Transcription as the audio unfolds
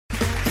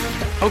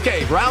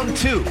Okay, round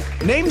 2.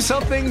 Name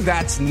something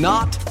that's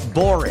not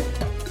boring.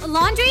 A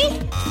laundry?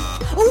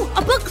 Ooh, a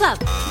book club.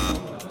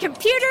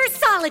 Computer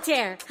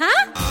solitaire,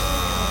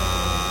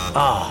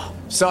 huh?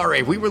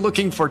 Sorry, we were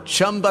looking for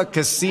Chumba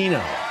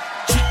Casino.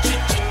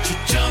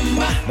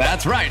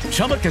 That's right.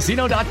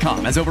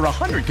 ChumbaCasino.com has over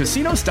 100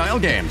 casino-style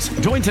games.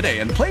 Join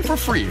today and play for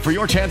free for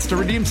your chance to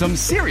redeem some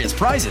serious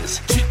prizes.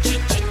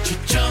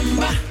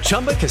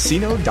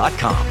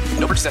 ChumbaCasino.com.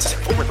 No purchase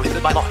necessary. Void where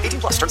prohibited by law.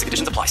 18 plus. Terms and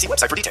conditions apply. See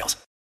website for details.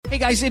 Hey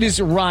guys, it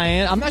is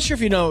Ryan. I'm not sure if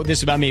you know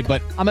this about me,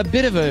 but I'm a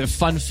bit of a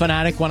fun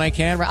fanatic when I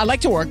can. I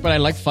like to work, but I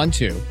like fun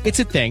too. It's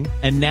a thing.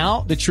 And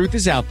now the truth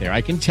is out there.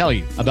 I can tell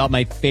you about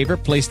my favorite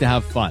place to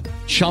have fun.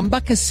 Chumba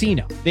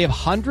Casino. They have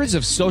hundreds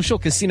of social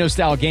casino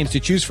style games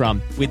to choose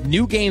from with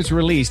new games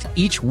released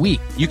each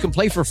week. You can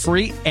play for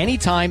free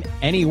anytime,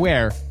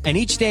 anywhere. And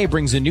each day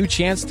brings a new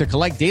chance to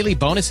collect daily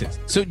bonuses.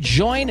 So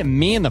join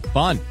me in the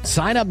fun.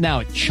 Sign up now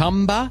at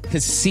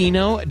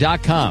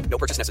ChumbaCasino.com. No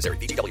purchase necessary.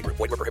 VGW. Void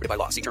where prohibited by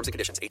law. See terms and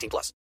conditions. 18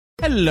 plus.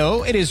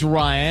 Hello, it is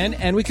Ryan,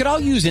 and we could all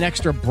use an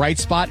extra bright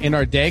spot in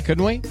our day,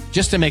 couldn't we?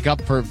 Just to make up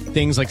for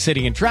things like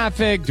sitting in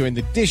traffic, doing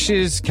the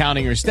dishes,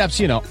 counting your steps,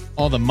 you know,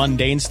 all the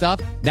mundane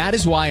stuff. That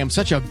is why I'm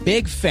such a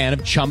big fan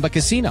of Chumba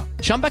Casino.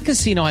 Chumba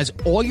Casino has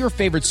all your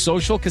favorite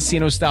social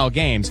casino-style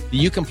games that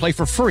you can play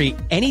for free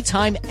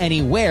anytime,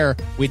 anywhere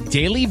with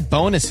daily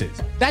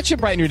bonuses. That should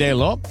brighten your day a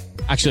little.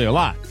 Actually, a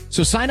lot.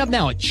 So sign up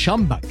now at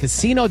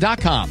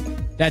ChumbaCasino.com.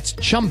 That's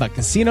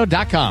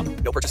ChumbaCasino.com.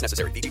 No purchase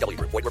necessary. VGW.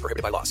 Void where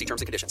prohibited by law. See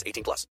terms and conditions.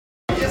 18 plus.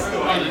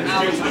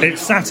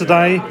 It's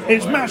Saturday.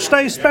 It's match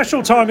day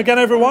special time again,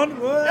 everyone.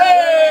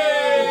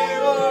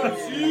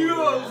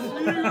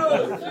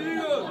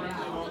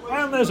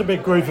 And there's a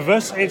big group of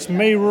us. It's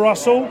me,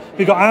 Russell.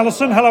 We've got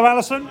Alison. Hello,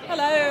 Alison.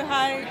 Hello,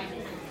 hi.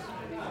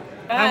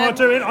 How am I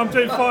doing? I'm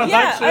doing fine,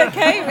 Yeah, thanks.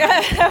 okay.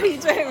 How are you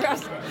doing,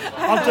 Russ?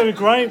 I'm doing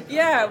great.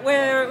 Yeah,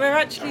 we're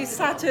actually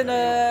sat in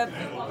a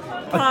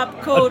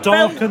pub called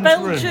darkened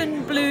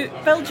Belgian Blue,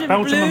 Belgium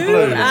and Blue,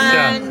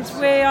 and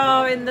we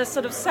are in the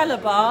sort of cellar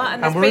bar,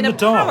 and there's we're been in a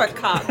the power dark.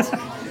 cut.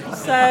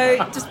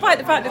 So, despite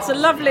the fact it's a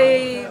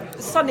lovely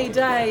sunny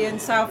day in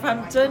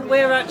Southampton,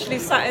 we're actually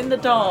sat in the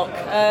dark.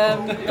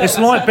 It's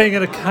like being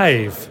in a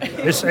cave.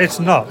 It's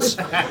nuts.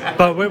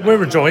 But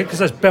we're enjoying it because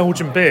there's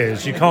Belgian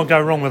beers. You can't go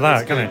wrong with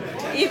that, can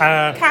you?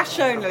 Cash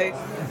only.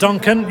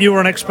 Duncan, you are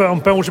an expert on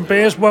Belgian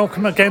beers.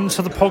 Welcome again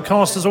to the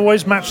podcast, as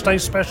always, Match Day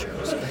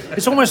Specials.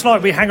 It's almost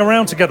like we hang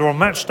around together on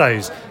match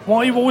days. Why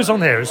are you always on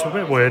here? It's a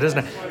bit weird, isn't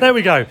it? There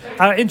we go.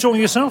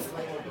 Enjoying yourself?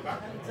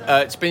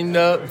 It's been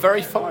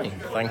very fine,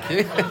 thank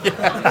you.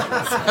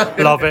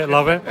 Love it,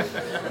 love it.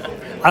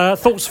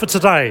 Thoughts for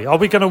today? Are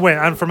we going to win?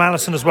 And from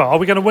Alison as well. Are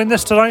we going to win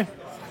this today?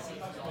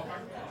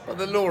 Well,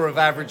 the law of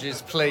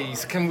averages,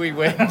 please. Can we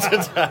win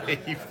today?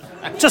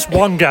 Just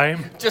one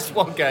game. Just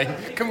one game.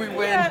 Can we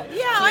win?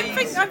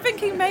 I'm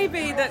thinking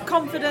maybe that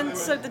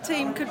confidence of the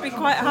team could be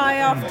quite high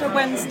after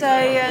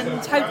Wednesday, and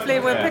hopefully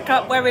we'll pick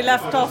up where we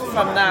left off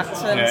from that.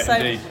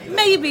 And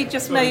maybe,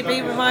 just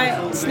maybe, we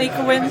might sneak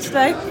a win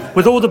today.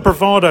 With all the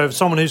bravado of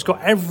someone who's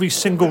got every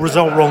single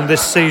result wrong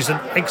this season,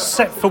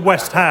 except for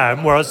West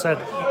Ham, where I said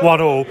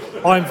 1-1,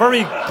 I'm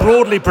very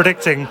broadly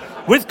predicting,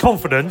 with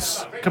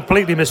confidence,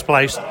 completely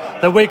misplaced,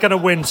 that we're going to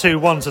win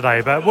 2-1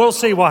 today. But we'll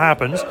see what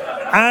happens.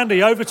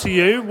 Andy, over to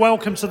you.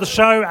 Welcome to the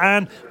show,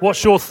 and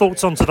what's your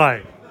thoughts on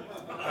today?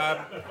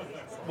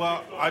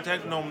 Well, I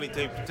don't normally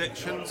do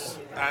predictions,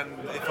 and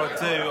if I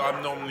do,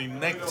 I'm normally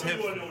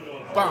negative,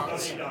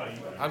 but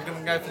I'm going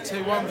to go for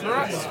 2-1 for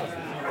us.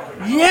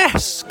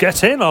 Yes!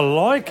 Get in, I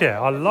like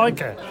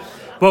it.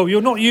 Well,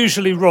 you're not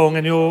usually wrong,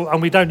 and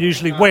we don't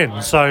usually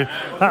win, so...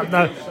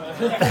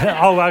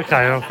 Oh, okay,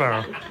 fair enough.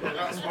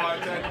 That's why I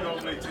don't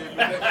normally do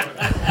predictions.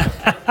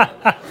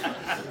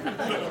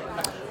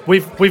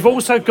 We've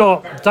also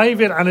got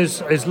David and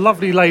his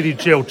lovely lady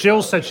Jill.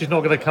 Jill said she's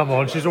not going to come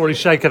on. She's already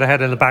shaking her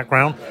head in the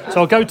background.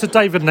 So I'll go to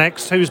David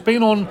next, who's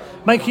been on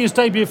making his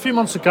debut a few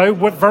months ago.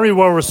 Very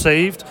well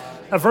received.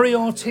 A very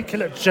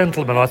articulate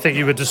gentleman, I think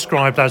you were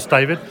described as,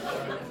 David.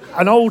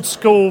 An old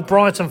school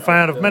Brighton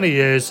fan of many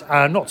years.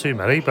 Not too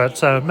many,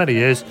 but many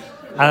years.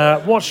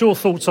 What's your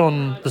thoughts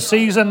on the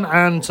season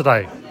and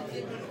today?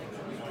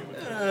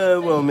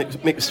 Well,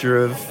 mixture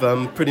of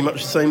pretty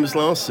much the same as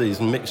last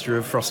season. Mixture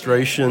of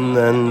frustration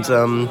and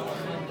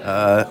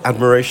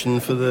admiration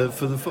for the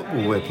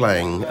football we're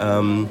playing.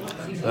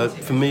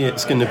 For me,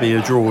 it's going to be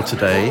a draw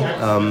today.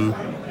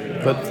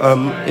 But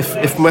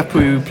if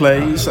Mwepu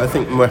plays, I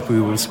think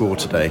Mwepu will score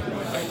today.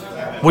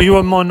 Were you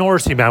a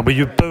minority man? Were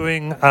you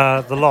booing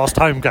the last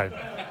home game?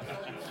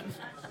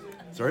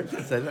 Sorry,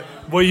 say that.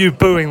 Were you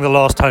booing the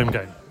last home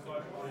game?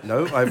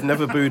 No, I've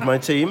never booed my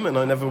team, and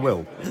I never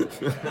will.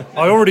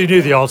 I already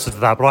knew the answer to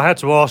that, but I had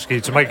to ask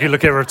you to make you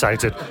look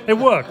irritated. It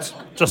worked,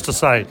 just to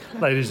say,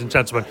 ladies and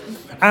gentlemen.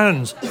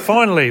 And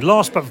finally,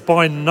 last but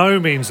by no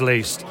means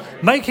least,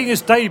 making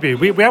his debut.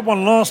 We had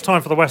one last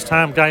time for the West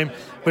Ham game.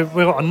 we've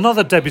got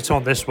another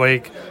debutant this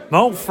week. My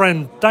old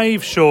friend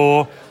Dave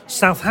Shaw,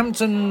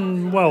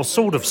 Southampton, well,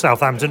 sort of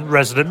Southampton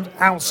resident,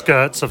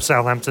 outskirts of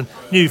Southampton,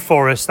 New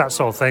Forest, that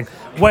sort of thing.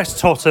 West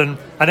Totton,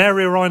 an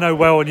area I know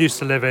well and used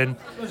to live in.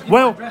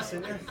 Well,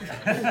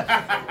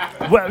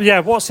 yeah,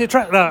 what's the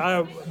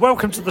address?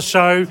 Welcome to the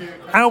show,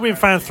 Albion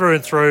fan through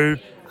and through.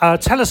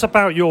 Tell us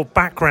about your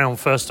background,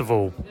 first of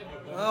all.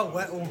 Oh,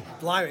 well,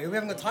 blimey, we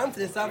haven't got time for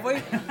this, have we?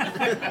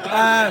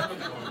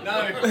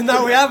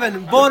 No, we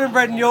haven't. Born and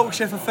bred in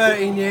Yorkshire for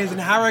 13 years in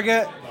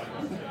Harrogate.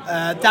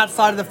 Dad's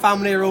side of the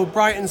family are all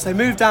Brighton, so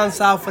moved down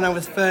south when I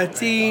was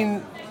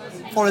 13.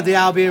 Followed the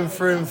Albion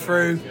through and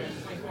through.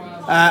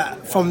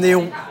 From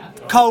the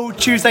cold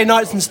Tuesday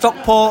nights in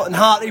Stockport and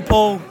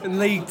Hartlepool in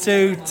League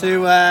Two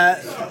to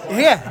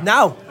here,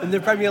 now, in the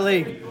Premier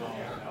League.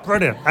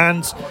 Brilliant.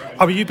 And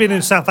you've been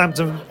in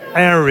Southampton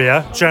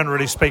area,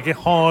 generally speaking.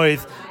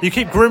 Hythe. You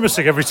keep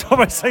grimacing every time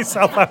I say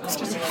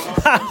Southampton.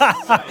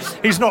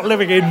 He's not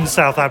living in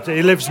Southampton.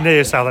 He lives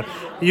near Southampton.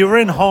 You're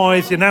in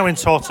Hythe. You're now in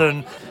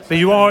Totton. But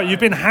you've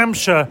been in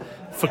Hampshire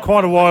for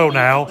quite a while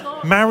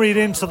now. Married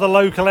into the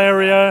local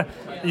area.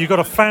 You've got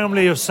a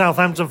family of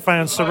Southampton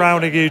fans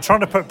surrounding you, trying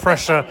to put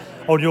pressure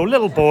on your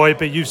little boy,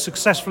 but you've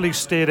successfully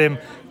steered him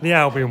the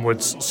Albion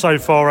woods so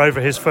far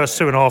over his first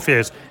 2.5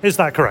 years. Is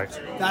that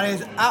correct? That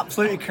is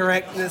absolutely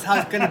correct, and it's how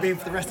it's going to be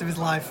for the rest of his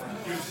life.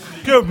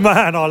 Good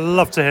man, I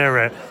love to hear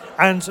it.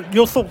 And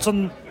your thoughts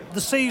on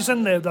the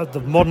season,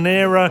 the modern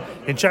era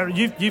in general?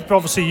 You've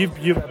obviously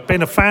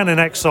been a fan in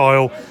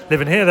exile,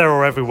 living here, there,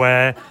 or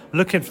everywhere,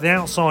 looking for the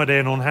outside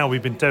in on how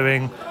we've been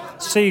doing.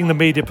 Seeing the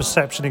media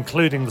perception,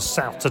 including the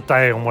South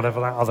Today and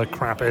whatever that other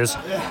crap is,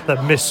 that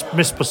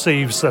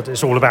misperceives that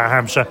it's all about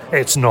Hampshire.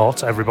 It's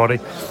not, everybody.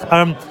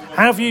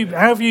 Have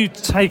you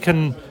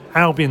taken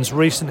Albion's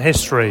recent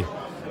history?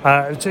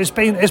 It's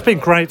been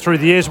great through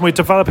the years, and we're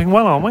developing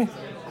well, aren't we?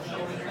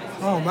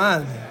 Oh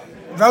man,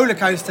 roller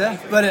coaster,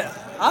 but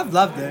I've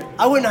loved it.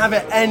 I wouldn't have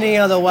it any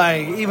other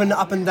way. Even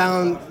up and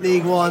down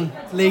League One,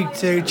 League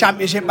Two,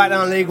 Championship, back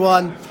down League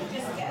One.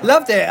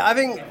 Loved it. I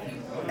think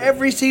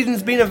every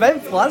season's been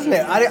eventful, hasn't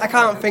it? I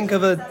can't think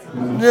of a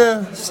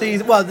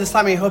season. Well, the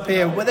Sammy Hupp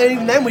here, but then,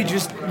 even then we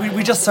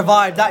just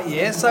survived that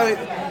year. So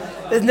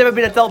there's never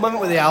been a dull moment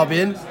with the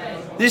Albion.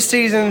 This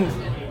season,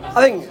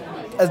 I think,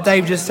 as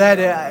Dave just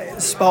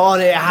said, spot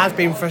on. It has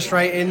been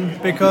frustrating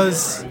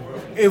because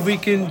if we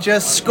can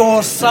just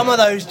score some of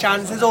those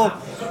chances or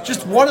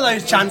just one of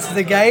those chances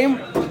a game,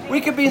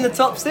 we could be in the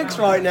top 6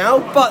 right now.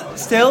 But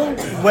still,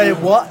 we're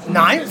what,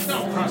 9th?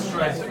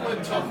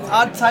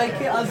 I'd take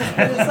it. I was just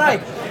going to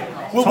say.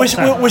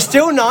 We're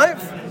still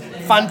 9th.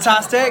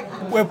 Fantastic.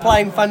 We're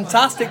playing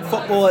fantastic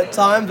football at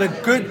times. A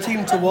good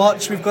team to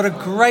watch. We've got a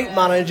great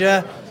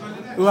manager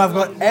who I've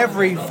got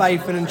every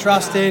faith in and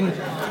trust in.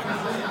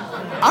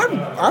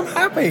 I'm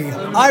happy.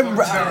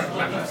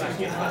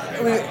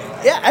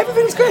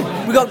 Everything's good.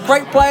 We've got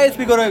great players.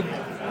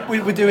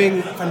 We're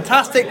doing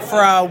fantastic for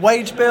our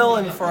wage bill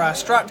and for our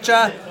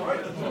structure.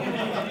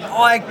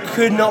 I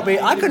couldn't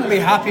be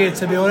happier,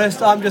 to be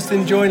honest. I'm just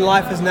enjoying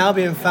life as an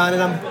Albion fan,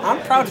 and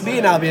I'm proud to be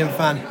an Albion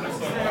fan.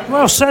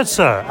 Well said,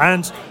 sir.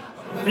 And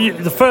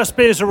the first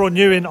beers are on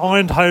you in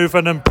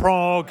Eindhoven and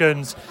Prague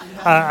and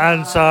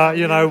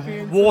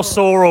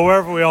Warsaw or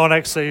wherever we are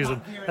next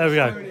season. There we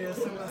go.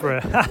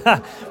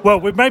 Well,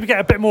 we'll maybe get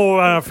a bit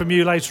more from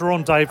you later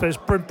on, Dave, but it's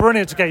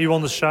brilliant to get you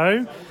on the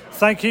show.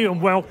 Thank you,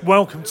 and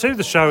welcome to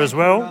the show as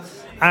well.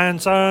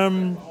 And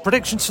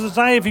predictions for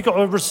today? Have you got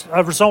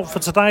a result for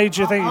today,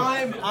 do you think?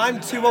 I'm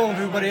 2-1 with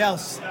everybody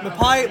else.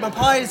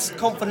 Maupai's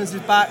confidence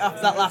is back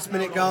after that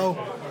last-minute goal.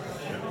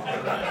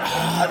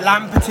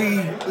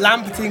 Lamperty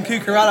and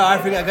Cucurella, I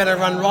think, are going to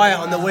run riot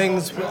on the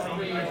wings.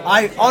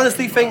 I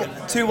honestly think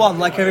 2-1,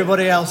 like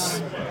everybody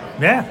else.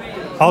 Yeah,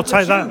 I'll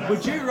take that.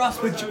 Would you,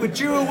 Russ? Would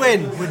you a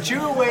win? Would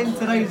you a win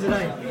today's the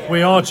day?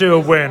 We are due a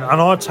win,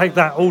 and I'd take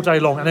that all day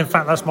long. And in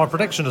fact, that's my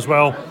prediction as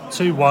well.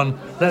 2-1.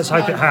 Let's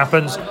hope it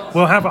happens.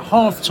 We'll have a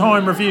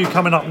half-time review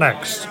coming up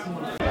next.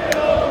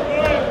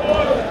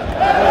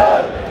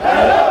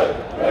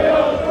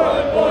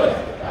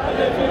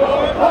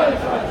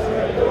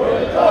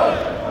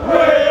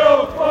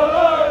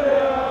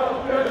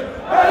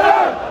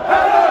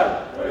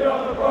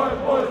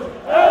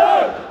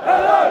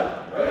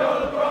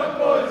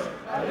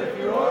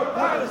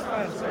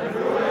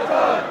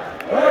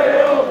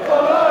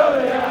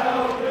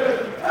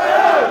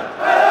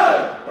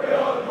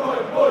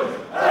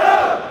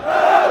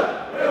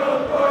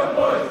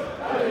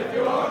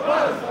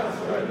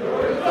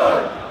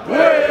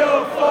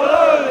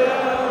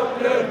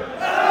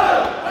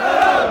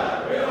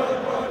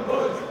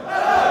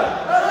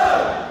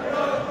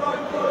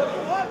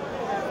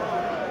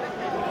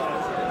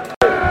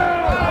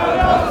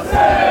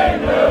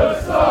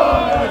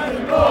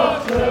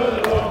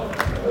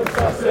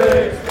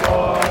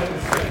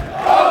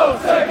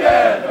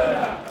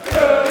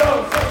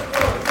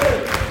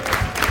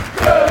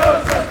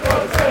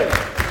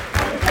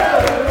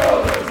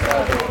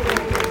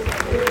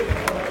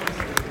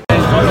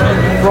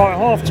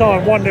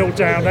 Time 1-0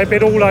 down. They've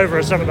been all over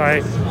us, haven't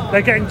they?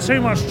 they're getting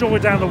too much joy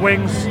down the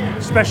wings,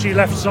 especially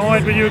left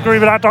side. Would you agree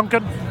with that,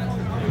 Duncan?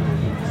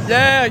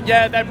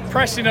 Yeah, they're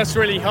pressing us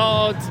really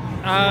hard.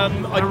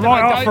 They're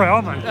right up for it,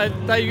 aren't they?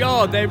 They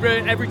are.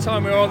 Every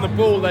time we're on the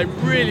ball, they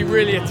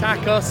really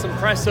attack us and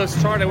press us,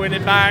 trying to win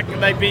it back.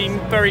 And they've been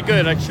very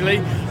good, actually.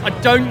 I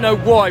don't know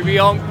why we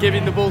aren't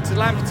giving the ball to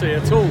Lamptey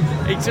at all.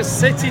 He's just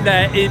sitting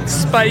there in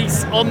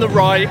space on the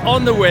right,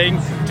 on the wing,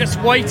 just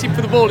waiting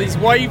for the ball. He's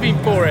waving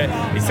for it.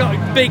 He's got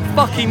a big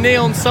fucking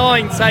neon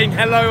sign saying,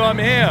 "Hello, I'm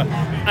here,"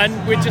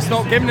 and we're just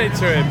not giving it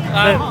to him.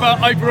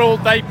 But overall,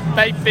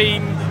 they've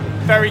been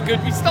very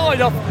good. We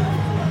started off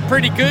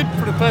pretty good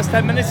for the first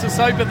 10 minutes or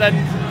so, but then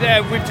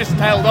we've just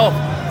tailed off.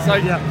 So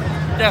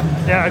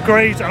yeah,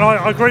 agreed. And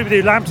I agree with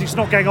you. Lamptey's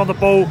not getting on the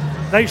ball.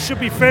 They should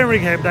be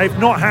fearing him. They've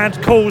not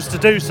had calls to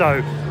do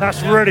so.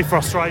 That's really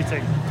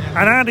frustrating.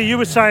 And Andy, you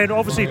were saying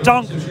obviously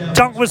Dunk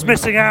was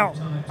missing out.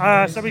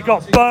 So we've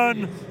got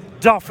Byrne,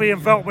 Duffy,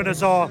 and Veltman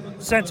as our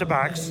centre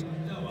backs,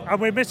 and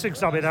we're missing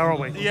something there, aren't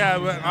we? Yeah,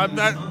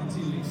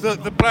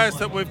 the players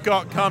that we've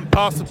got can't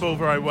pass the ball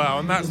very well,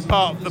 and that's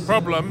part of the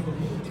problem.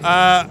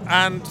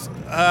 I'm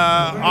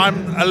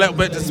a little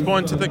bit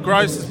disappointed that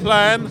Gross is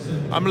playing.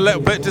 I'm a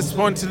little bit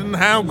disappointed in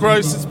how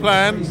Gross is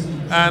playing,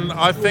 and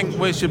I think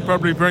we should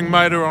probably bring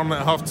Moda on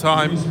at half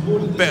time,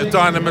 bit of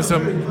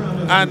dynamism,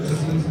 and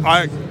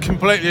I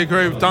completely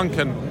agree with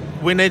Duncan.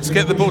 We need to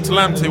get the ball to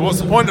Lamptey.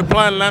 What's the point of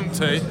playing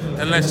Lamptey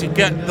unless you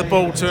get the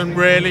ball to him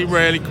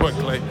really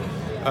quickly?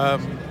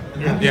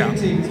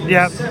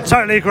 Yeah,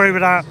 totally agree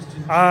with that.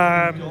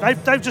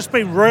 They've just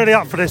been really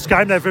up for this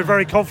game. They've been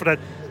very confident.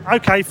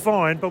 Okay,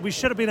 fine, but we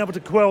should have been able to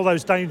quell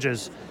those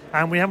dangers,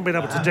 and we haven't been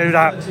able to do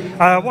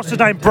that. What's his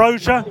name?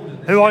 Brozier,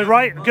 who I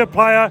rate, good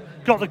player,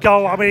 got the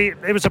goal. I mean,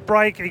 it was a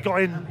break, he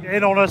got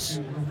in on us.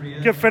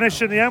 Good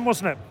finish in the end,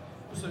 wasn't it?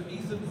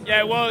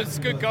 Yeah, it was.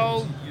 Good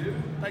goal.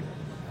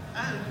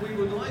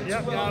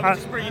 I'm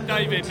just bringing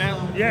Dave in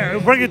now. Yeah,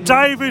 we're bringing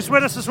Dave, who's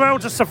with us as well,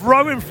 just a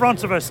row in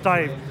front of us,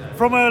 Dave.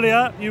 From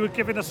earlier, you were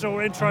giving us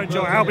your intro into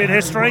your Albion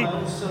history.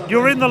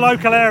 You're in the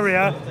local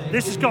area.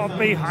 This has got to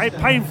be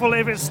painful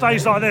if it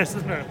stays like this,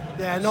 isn't it?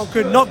 Yeah, not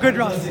good,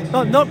 Russ.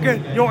 Not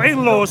good. Your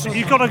in-laws,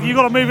 you've got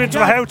to move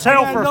into a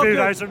hotel for a few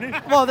days, haven't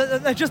you? Well,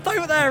 they're just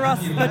over there,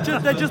 Russ.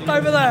 They're just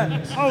over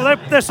there. Oh,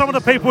 they're some of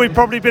the people we've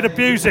probably been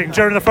abusing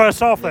during the first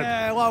half then.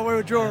 Yeah, while we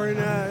were drawing.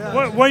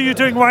 Were you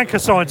doing wanker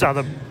signs at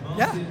them?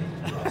 Yeah.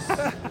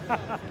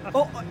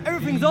 Well,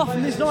 everything's off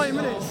in this 90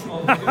 minutes.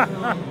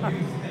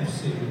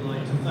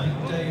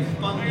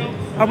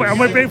 And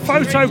we're being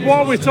photoed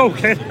while we're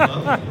talking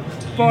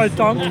by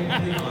Dunk.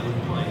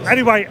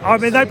 Anyway, I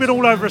mean, they've been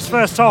all over us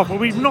first half, but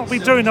we've not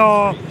been doing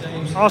our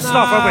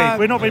stuff, have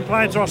we? We've not been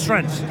playing to our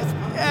strengths.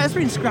 Yeah, it's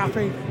been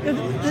scrappy.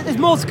 There's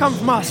more to come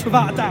from us,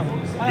 without a doubt.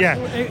 Yeah.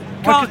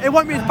 It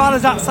won't be as bad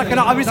as that second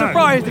half. I'd be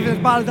surprised if it's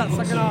as bad as that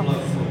second half.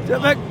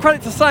 But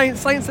credit to Saints.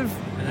 Saints have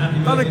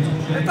done a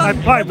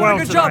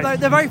good job.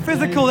 They're very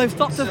physical. They've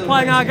stopped us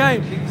playing our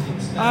game.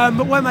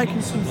 But we're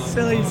making some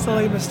silly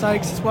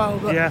mistakes as well.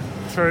 But yeah,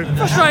 true.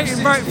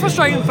 Very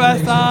frustrating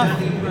first half.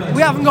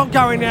 We haven't got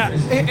going yet.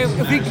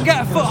 If we can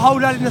get a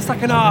foothold in the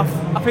second half,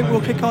 I think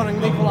we'll kick on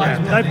and equalise.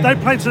 Yeah, they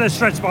played to their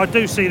strengths, but I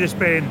do see this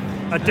being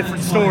a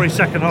different story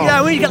second half.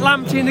 Yeah, we need to get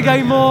Lamptey in the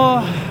game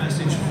more.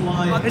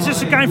 Is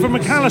this a game for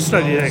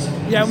McAllister, do you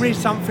think? Yeah, we need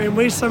something.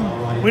 We need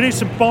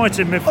some bite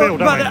in midfield,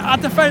 don't we? Our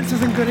defence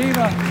isn't good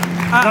either.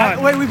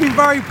 We've been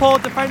very poor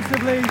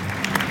defensively.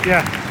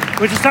 Yeah.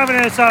 We're just having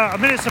a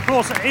minute's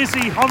applause at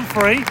Izzy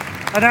Humphrey,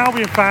 an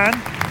Albion fan.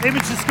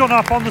 Image has gone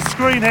up on the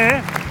screen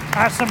here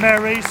at St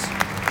Mary's.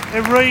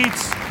 It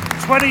reads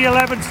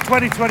 2011 to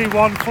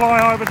 2021, fly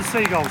high with the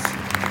Seagulls.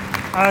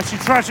 She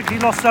tragically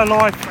lost her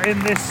life in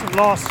this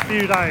last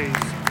few days.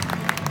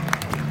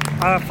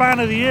 Fan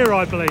of the year,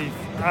 I believe,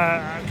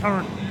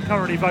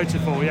 currently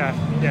voted for, yeah.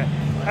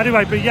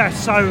 Anyway, but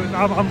yes, so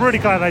I'm really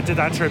glad they did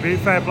that tribute.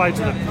 Fair play to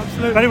them.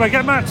 Absolutely. But anyway,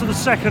 getting back to the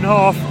second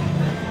half.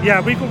 Yeah,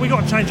 we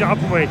got to change it up,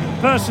 haven't we?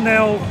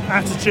 Personnel,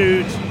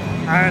 attitude,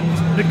 and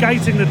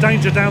negating the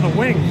danger down the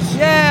wings.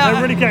 Yeah,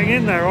 they're really getting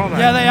in there, aren't they?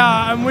 Yeah, they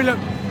are. And we look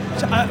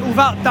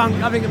without Dunk,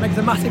 I think it makes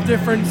a massive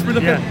difference. We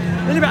look a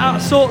little bit out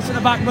of sorts at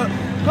the back, but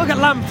look at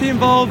Lamptey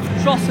involved,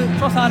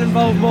 Trossard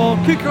involved more.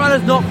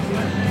 Cucurella's not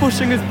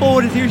pushing as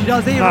forward as he usually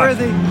does either, is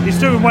he? He's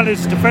doing well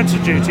his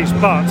defensive duties,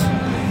 but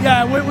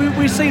yeah,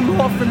 we've seen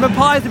more from him.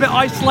 Maupai's a bit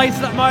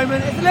isolated at the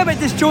moment. It's a little bit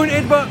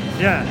disjointed, but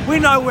we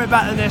know we're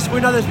better than this. We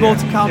know there's more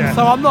to come. Yeah.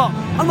 So I'm not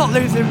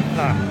losing.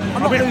 No.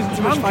 I'm not losing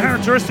too much faith.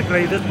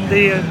 Uncharacteristically,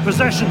 the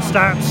possession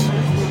stats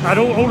and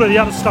all of the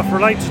other stuff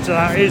related to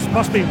that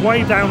must be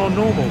way down on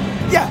normal.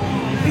 Yeah,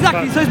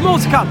 exactly. So there's more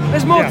to come.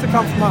 There's more to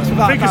come from us.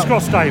 Fingers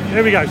crossed, Dave.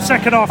 Here we go.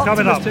 Second half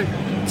coming up.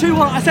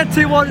 2-1. I said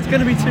 2-1. It's going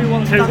to be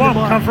 2-1.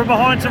 2-1. Come from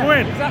behind to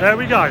win. Exactly. There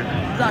we go.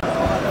 Exactly.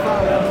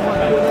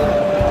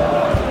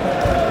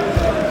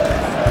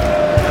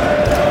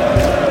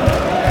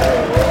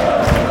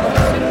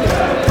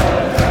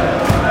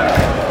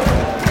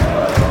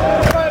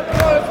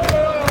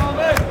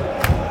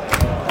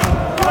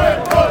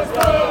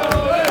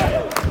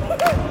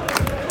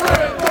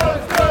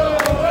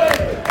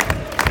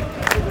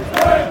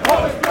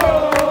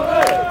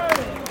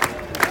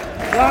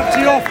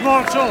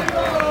 switch on. I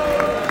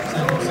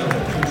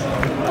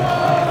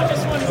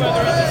just wonder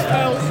whether he just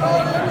felt,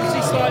 was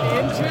he slightly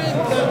injured?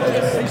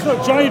 He's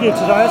not jaded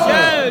today, isn't he?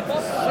 Yeah,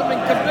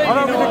 something completely. I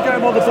don't think we didn't get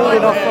him on the ball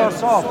enough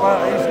first half,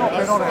 but he's not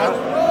been on it. I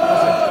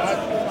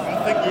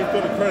think you've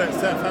got to credit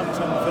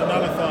Southampton for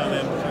nullifying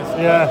him.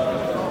 Yeah.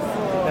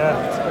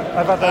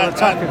 They've had their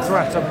attacking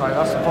threat, haven't they?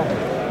 That's the problem. I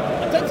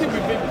don't think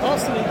we've been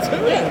passing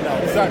into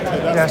it. Exactly.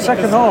 Yeah,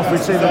 second half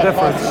we've seen the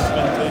difference.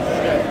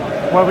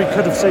 Well, we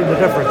could have seen the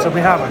difference, and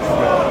we haven't. I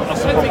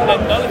don't think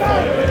they've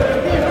nullified it.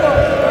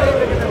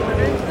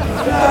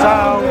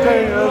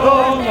 Sounding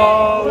along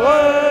our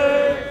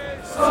way,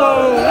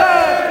 so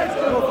let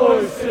your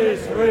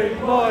voices ring,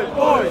 my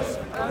boys,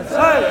 and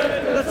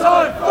take the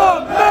time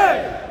from me,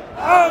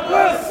 and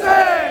we'll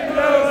sing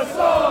you a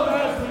song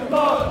as we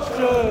march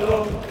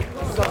along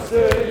the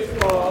Sussex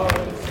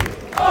boys.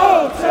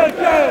 All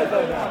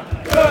together now,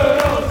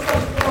 girls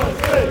and boys,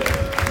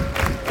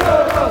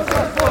 girls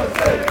and boys,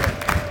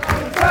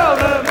 and tell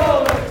them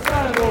all that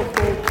stand or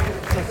fall,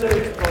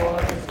 Sussex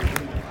boys.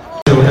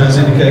 As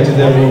indicated,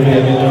 there will be a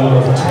minimum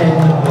of 10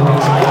 minutes. 10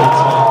 minutes.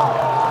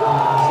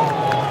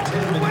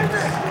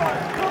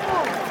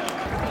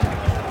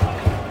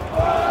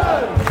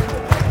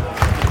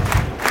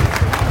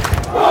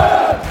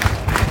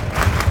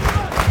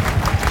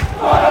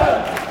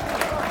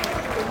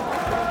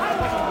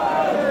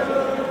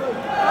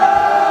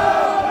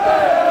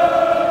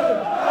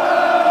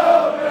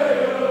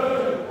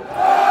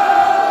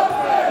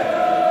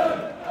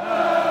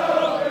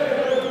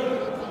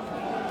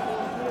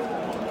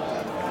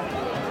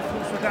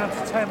 We're down to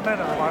 10 men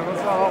at the moment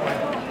as well, aren't we?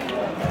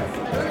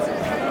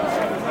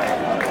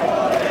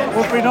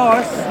 Would be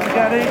nice to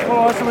get an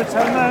equaliser with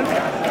 10 men.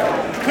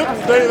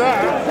 Couldn't do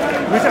that.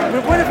 When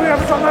have we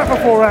ever done that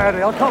before,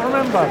 Andy? I can't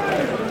remember.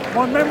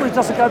 My memory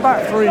doesn't go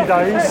back 3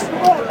 days.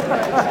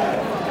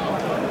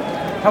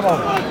 Come on.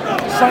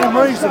 Same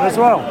reason as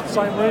well.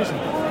 Same reason.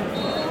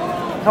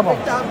 Come on.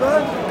 Go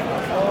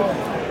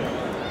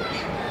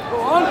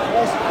on.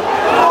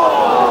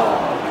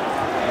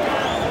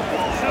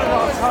 Should have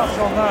got a touch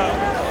on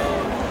that.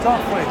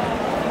 Duffy.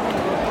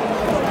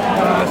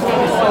 No, it's going to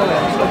be solid.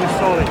 It's going to be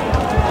solid.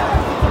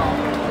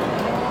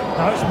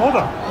 No, it's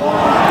Modder.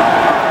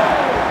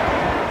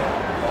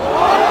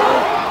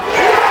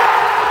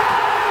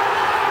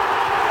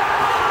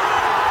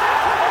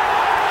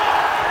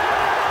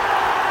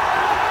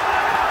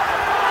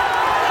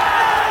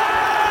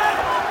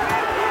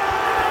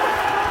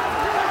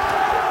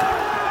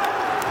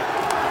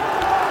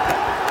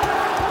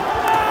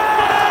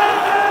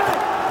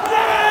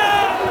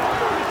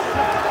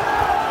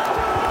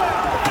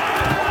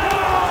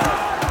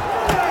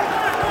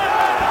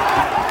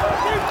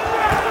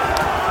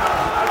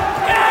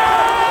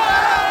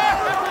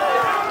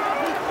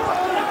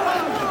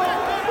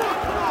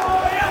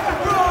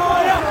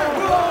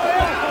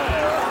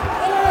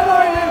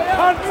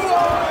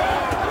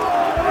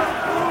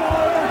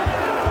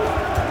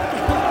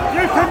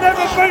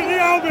 Beat the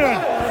Albion!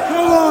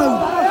 Come on!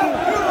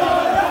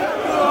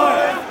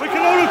 We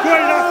can all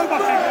agree that's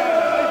fucking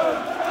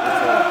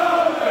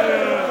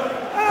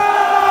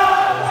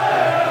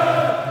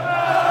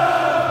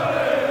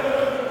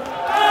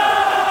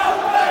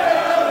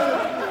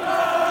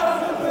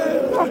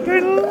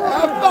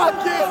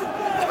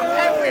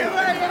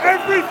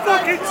every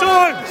fucking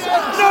time!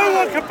 No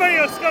one can beat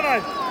us, can they?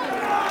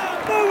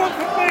 No one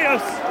can beat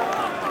us!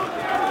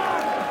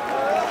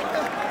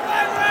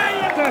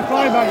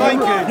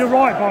 Thank you. You're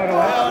right, by the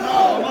way.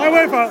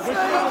 However, we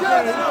can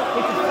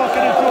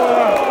fucking enjoy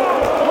that.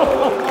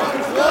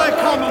 Why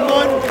come on,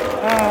 man?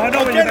 I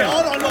know what you mean.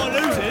 I'm not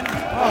losing. You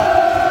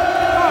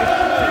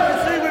can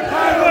see we're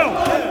playing well.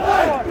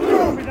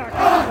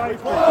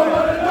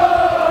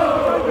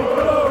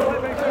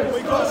 We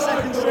got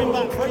second string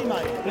back three,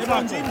 mate.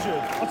 Everyone's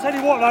injured. I'll tell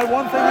you what, though,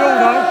 one thing we all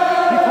know,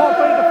 you can't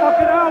beat the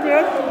fucking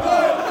Albion.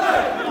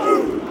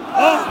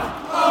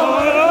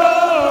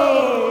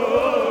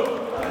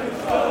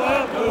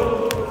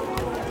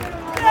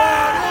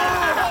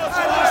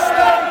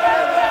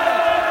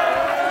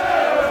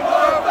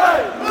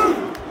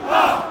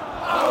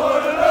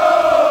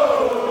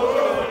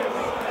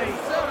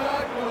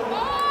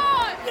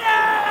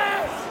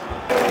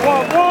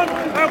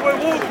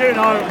 Walking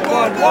home,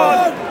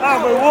 1-1, and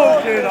we're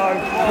walking home,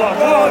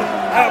 1-1,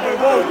 and we're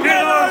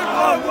walking home,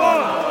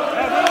 1-1,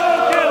 and we're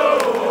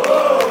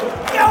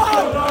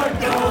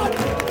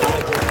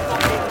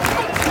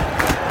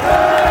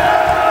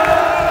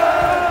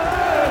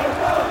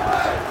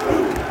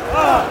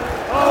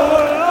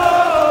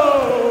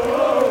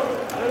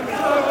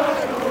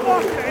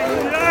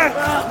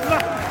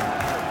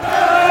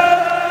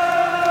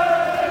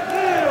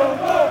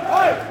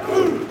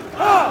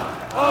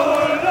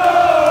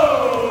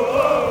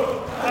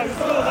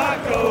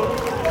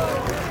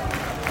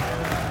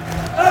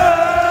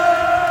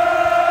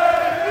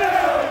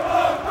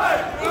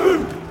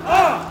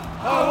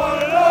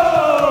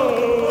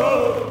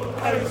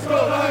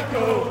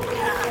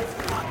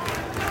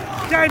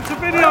to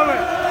video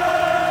it.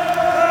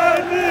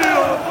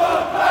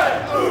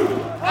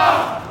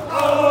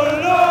 Oh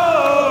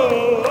no!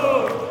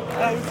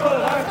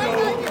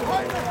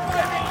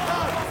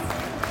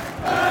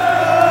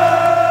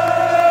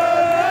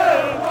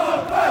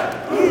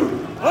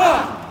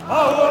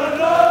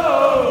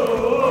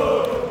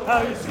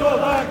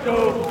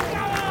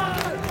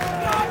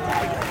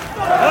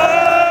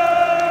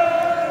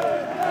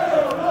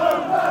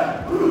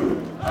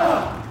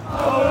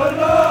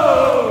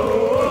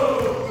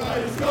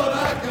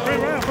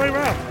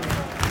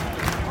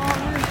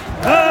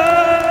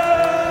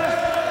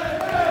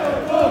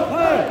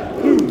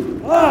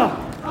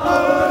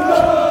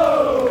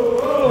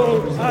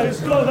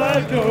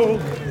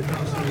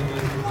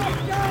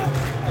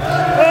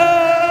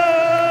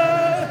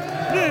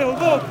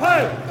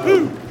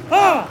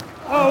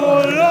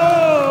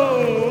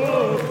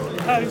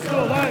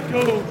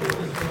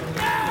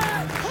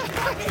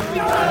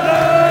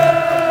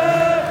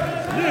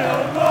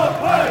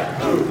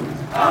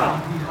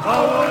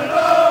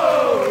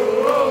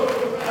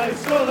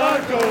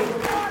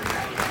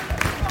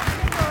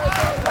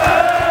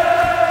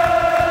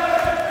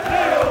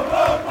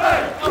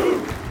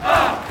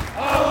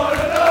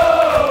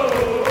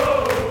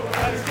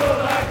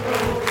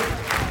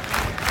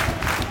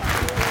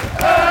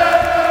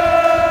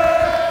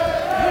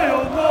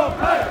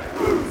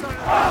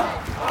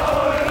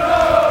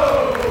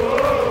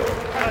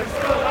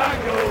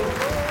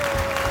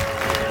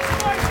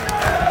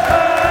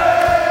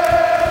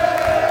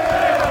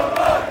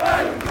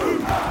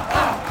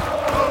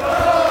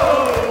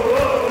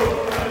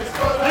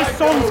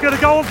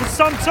 go on for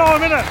some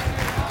time, innit?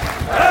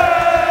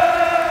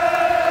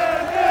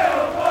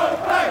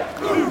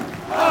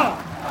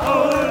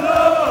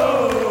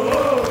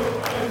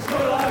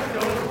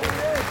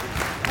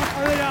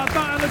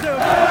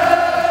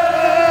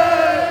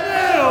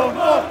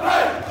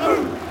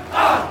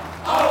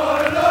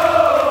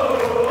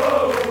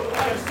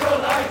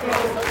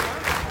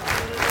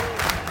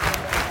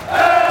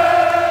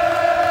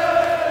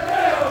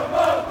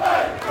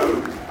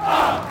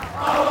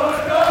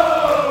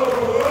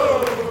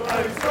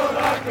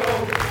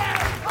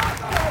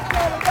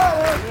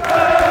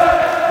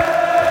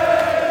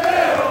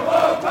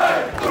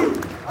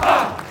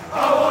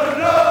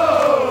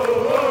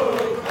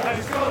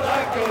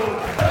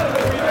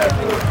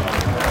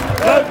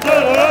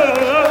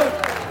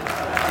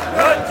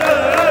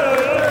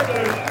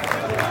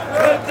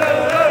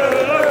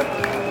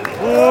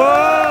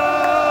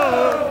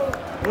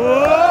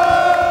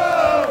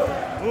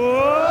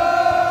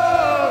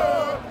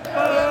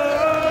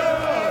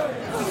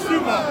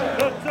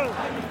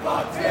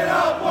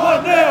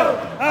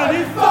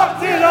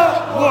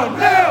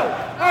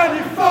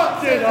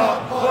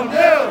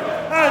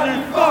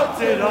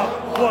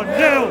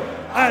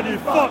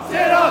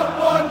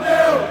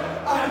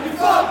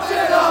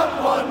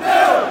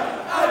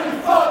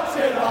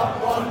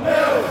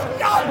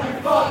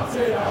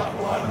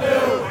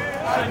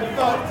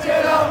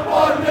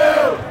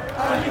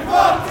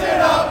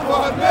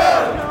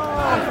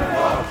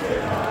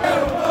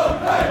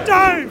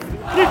 Dave,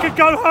 you can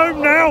go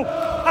home now.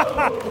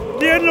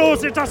 The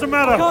in-laws, it doesn't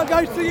matter. I can't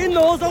go to the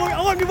in-laws,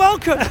 I won't be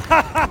welcome.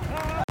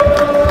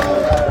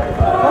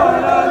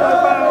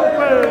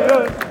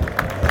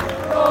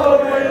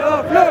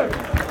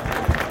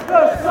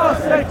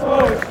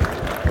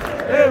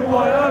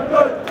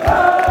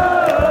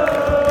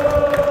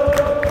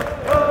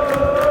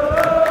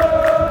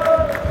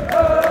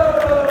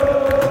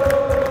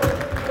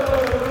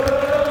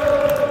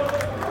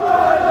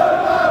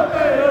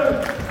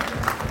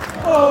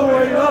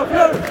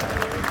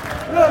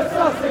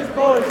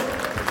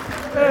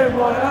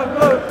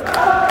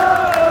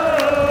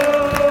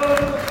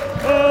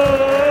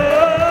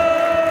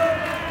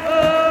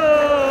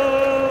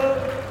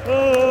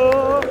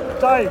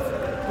 Dave,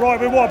 right,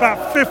 we're what,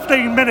 about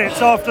 15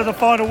 minutes after the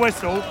final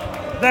whistle.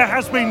 There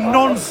has been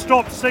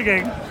non-stop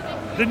singing.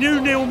 The new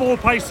Neil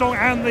Morpay song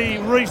and the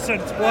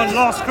recent one,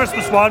 Last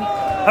Christmas one,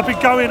 have been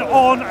going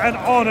on and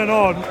on and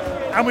on.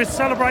 And we're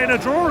celebrating a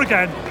draw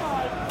again.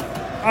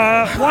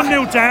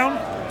 1-0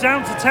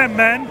 down to 10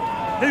 men.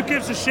 Who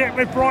gives a shit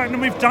with Brighton,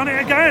 and we've done it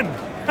again.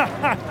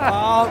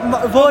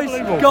 My voice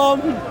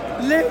gone,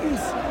 limbs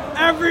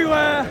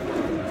everywhere.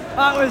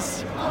 That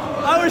was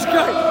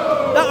great.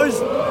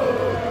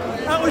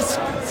 That was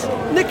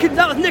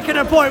nicking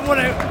a point,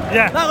 wasn't it?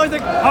 Yeah. That was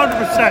 100%.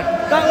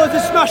 That was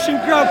a smashing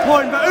grab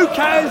point, but who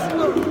cares?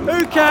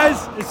 Who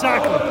cares?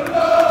 Exactly.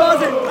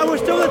 Does it? And we're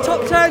still in the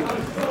top 10.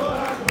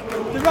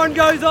 The run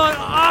goes on.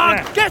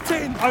 Get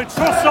in! Oh,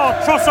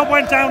 Trossard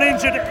went down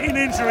injured in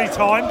injury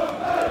time.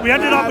 We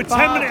ended up with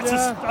 10 minutes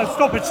of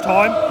stoppage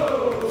time.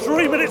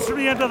 3 minutes from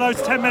the end of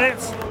those 10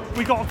 minutes,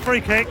 we got a free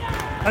kick.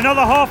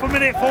 Another half a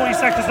minute, 40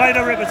 seconds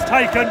later, it was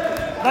taken.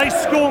 They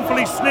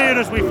scornfully sneered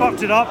as we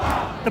fucked it up.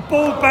 The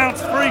ball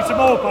bounced free to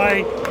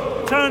Morpay,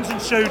 turns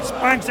and shoots,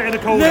 bangs it in the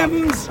corner.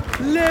 Limbs.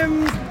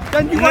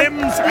 Then you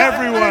limbs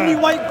everywhere. And then you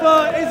wait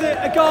for, is it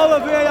a goal or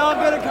VAR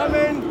going to come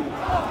in?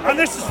 And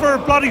this is for a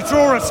bloody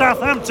draw at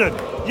Southampton.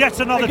 Yet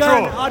another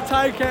draw. I'd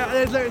take it.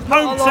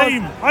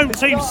 Home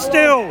team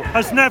still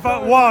has never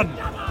won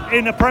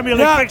in a Premier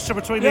League fixture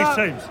between these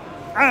teams.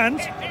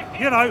 And,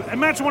 you know,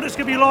 imagine what it's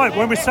going to be like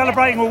when we're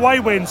celebrating away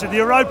wins in the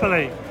Europa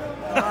League.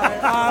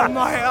 Mate,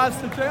 that's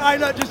the thing. Hey,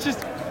 look,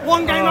 just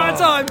one game at a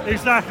time.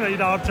 Exactly.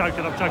 No, I'm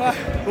joking.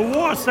 But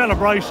what a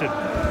celebration.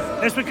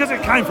 It's because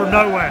it came from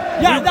nowhere.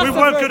 Yeah, we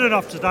weren't good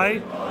enough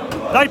today.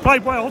 They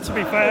played well, to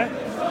be fair.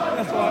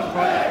 That's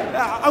right.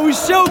 Yeah, and we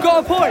still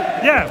got a point.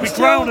 Yeah, we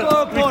ground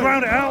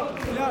it out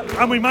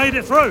and we made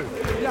it through.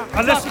 Yeah,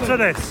 and listen to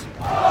this.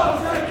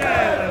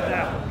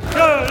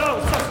 Good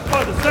old Sussex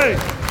by the sea.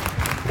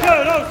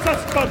 Good old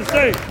Sussex by the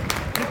sea.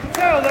 You can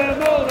tell they're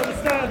more than a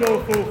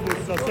stand-off for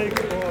Sussex.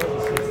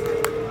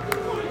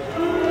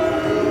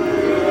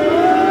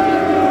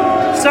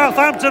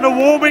 Southampton are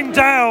warming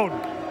down.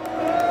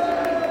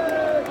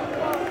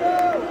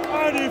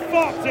 And he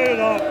fucked it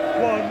up.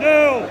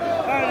 1-0.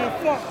 And he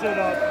fucked it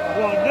up.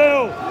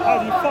 1-0.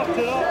 And he fucked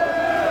it up.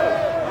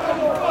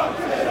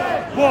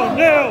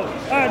 1-0.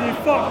 And he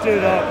fucked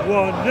it up.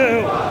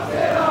 1-0.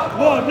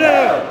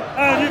 1-0.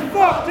 And he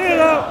fucked it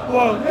up.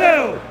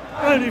 1-0.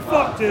 And he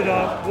fucked it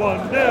up.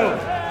 1-0.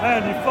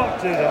 And he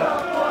fucked it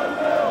up.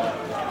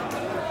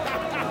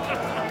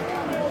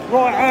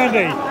 Right,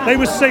 Andy, they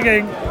were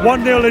singing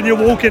 1-0 and you're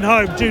walking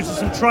home due to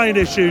some train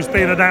issues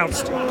being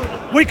announced.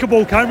 We could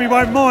walk home, we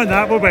won't mind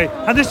that, will we?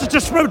 And this is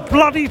just a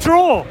bloody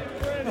draw.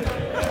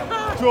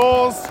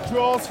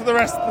 Draws for the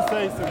rest of the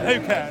season.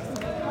 Who cares?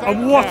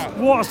 And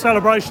what a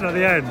celebration at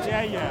the end.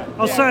 Yeah.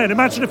 I was saying,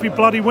 imagine if we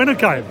bloody win a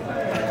game.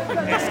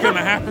 It's going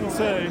to happen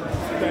too.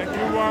 Don't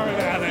you worry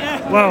about it.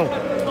 Well,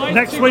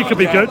 Next week will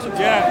be good.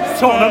 Yeah.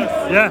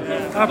 Tottenham.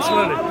 Yeah,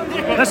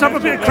 absolutely. Let's have a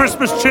bit of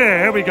Christmas cheer.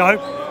 Here we go.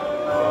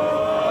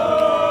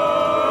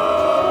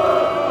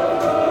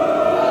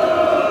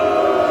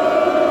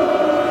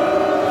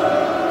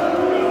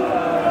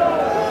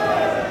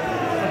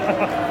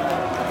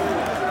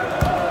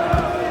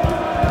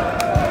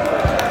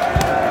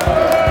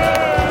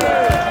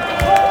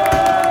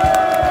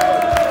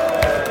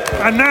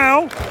 And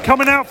now,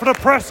 coming out for the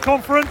press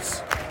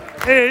conference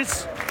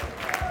is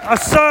a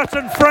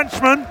certain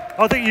Frenchman.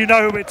 I think you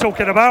know who we're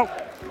talking about.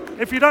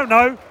 If you don't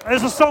know,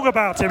 there's a song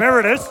about him. Here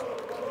it is.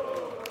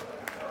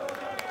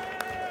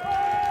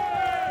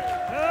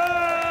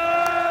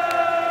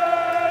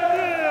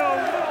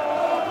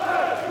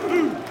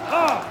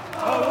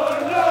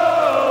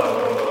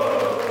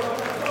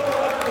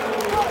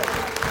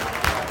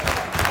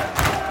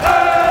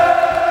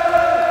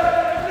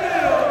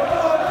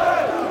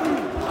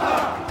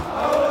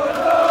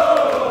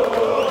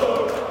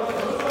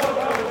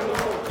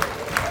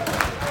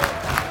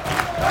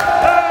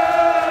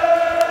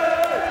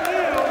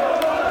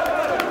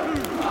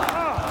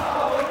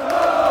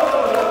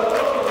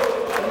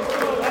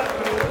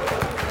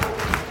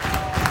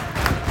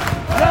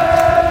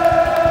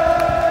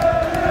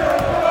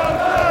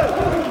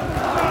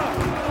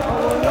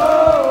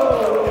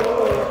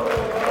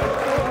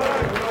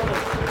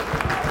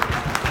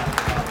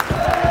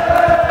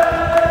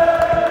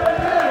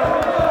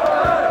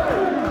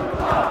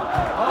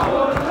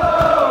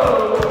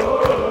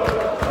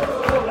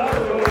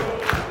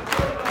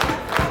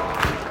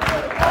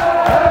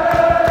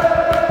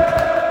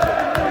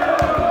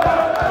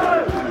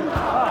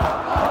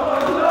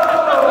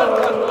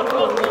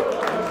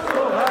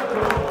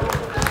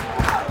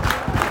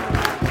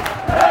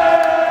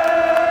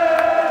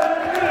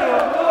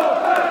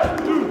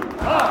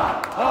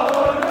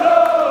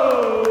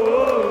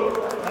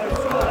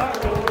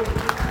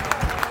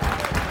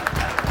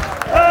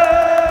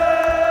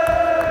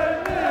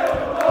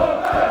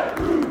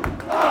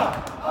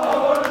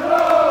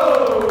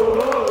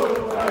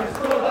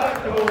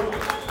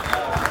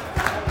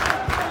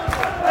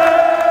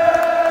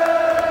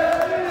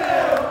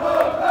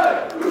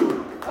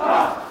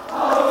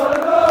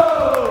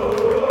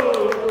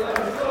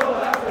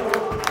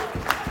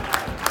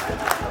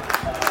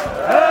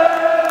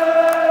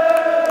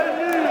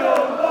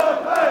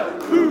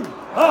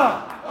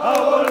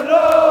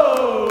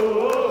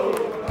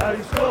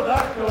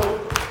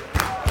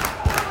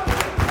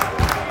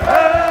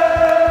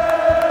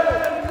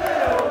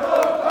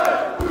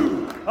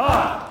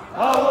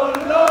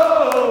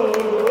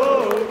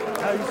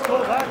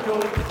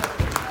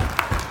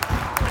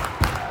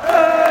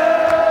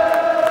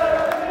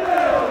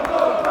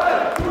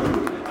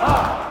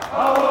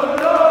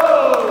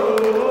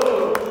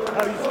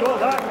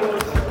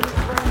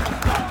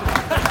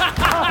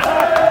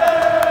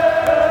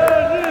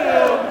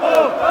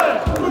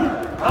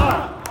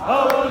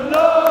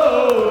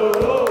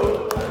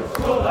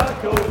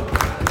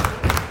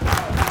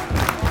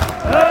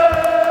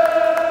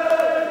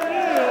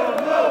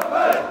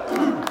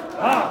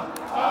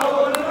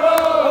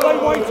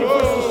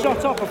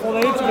 Before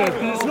they interview,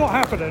 because it's not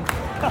happening.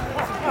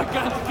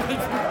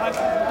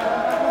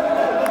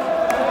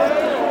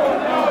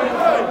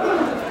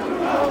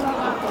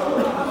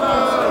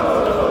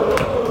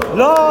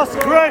 Last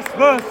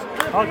Christmas,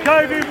 I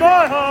gave you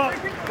my heart,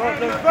 but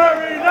the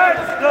very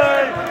next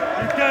day,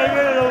 you gave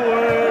it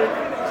away.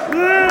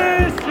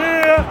 This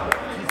year,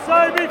 you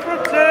saved me from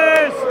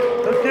tears,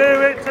 and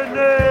give it to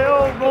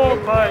Neil. More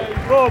pain,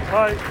 more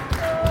pain.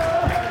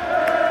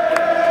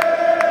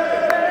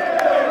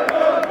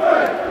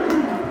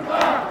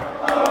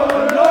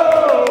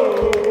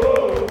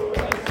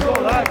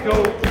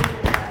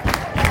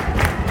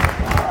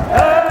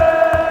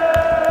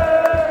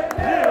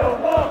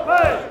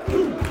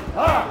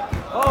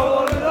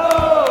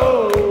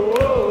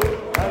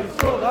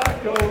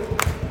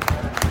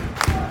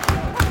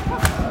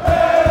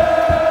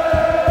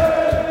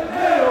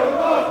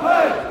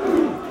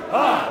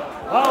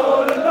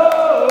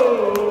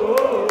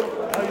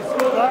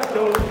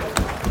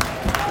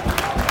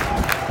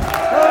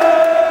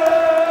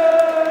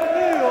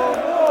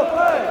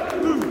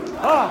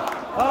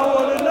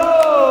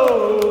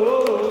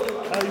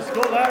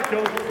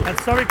 And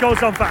so it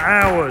goes on for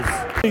hours.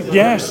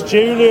 Yes,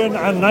 Julian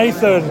and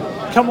Nathan,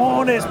 come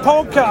on, it's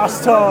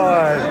podcast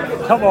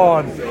time. Come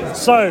on.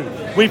 So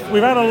we've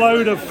had a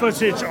load of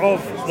footage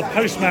of the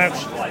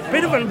post-match.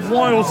 Bit of a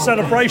wild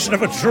celebration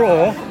of a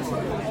draw.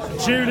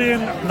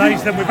 Julian,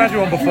 Nathan, we've had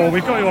you on before.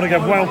 We've got you on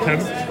again. Welcome.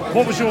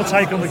 What was your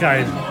take on the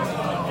game?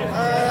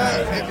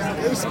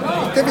 It's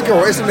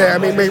difficult, isn't it? I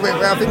mean,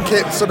 I think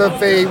it's sort of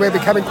we're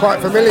becoming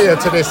quite familiar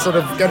to this sort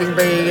of getting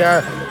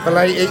the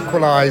late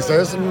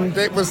equalisers, and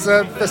it was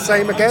the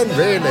same again,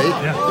 really.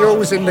 Yeah. You're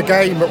always in the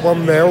game at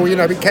 1-0. You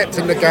know, we kept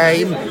in the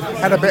game,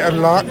 had a bit of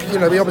luck. You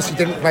know, we obviously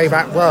didn't play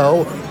that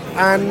well,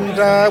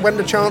 and when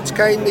the chance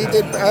came, he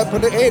did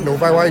put it in.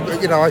 Although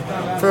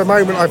for a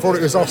moment, I thought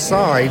it was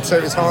offside, so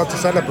it was hard to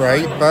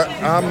celebrate. But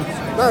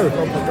no,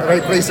 I'm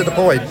very pleased with the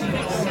point.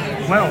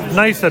 Well,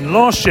 Nathan,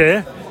 last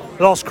year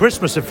last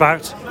Christmas, in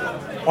fact,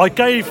 I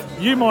gave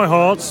you my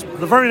heart.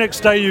 The very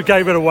next day, you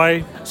gave it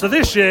away. So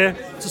this year,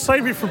 to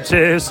save me from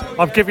tears,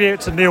 I'm giving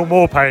it to Neal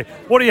Maupay.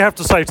 What do you have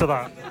to say to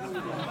that?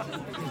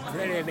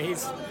 Brilliant.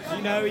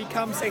 He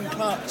comes in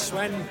clutch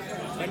when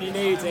you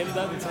need him,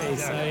 doesn't he?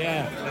 So,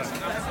 yeah.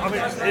 I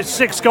mean, it's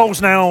 6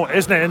 goals now,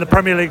 isn't it, in the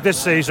Premier League this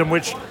season,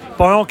 which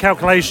by our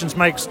calculations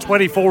makes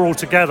 24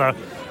 altogether.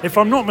 If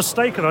I'm not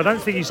mistaken, I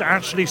don't think he's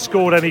actually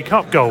scored any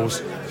cup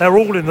goals. They're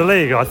all in the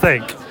league, I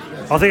think.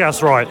 I think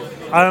that's right.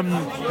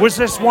 Was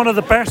this one of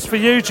the best for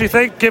you, do you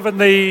think, given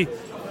the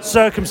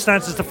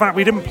circumstances, the fact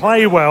we didn't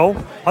play well?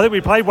 I think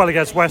we played well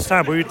against West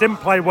Ham, but we didn't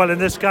play well in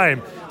this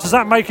game. Does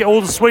that make it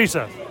all the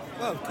sweeter?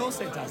 Well, of course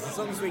it does, as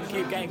long as we can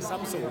keep getting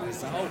some sort of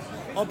result.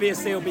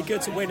 Obviously, it'll be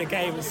good to win a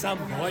game at some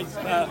point,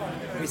 but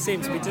we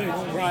seem to be doing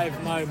all right at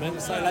the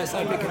moment, so let's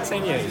hope it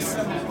continues.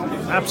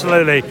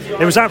 Absolutely.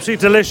 It was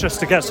absolutely delicious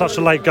to get such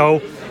a late goal.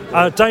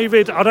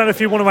 David, I don't know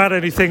if you want to add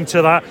anything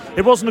to that.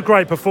 It wasn't a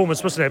great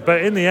performance, wasn't it?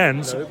 But in the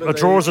end, a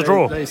draw is a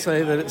draw. They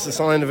say that it's a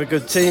sign of a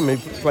good team who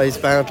plays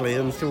badly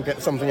and still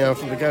gets something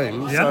out of the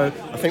game. Yeah. So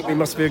I think we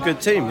must be a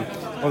good team.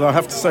 Although I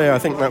have to say, I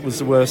think that was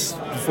the worst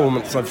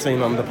performance I've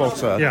seen under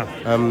Potter. Yeah.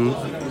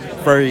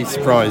 Very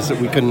surprised that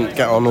we couldn't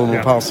get our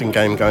normal passing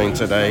game going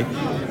today.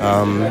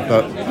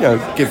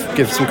 But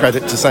give some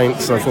credit to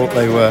Saints. I thought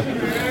they were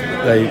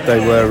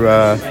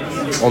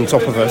on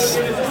top of us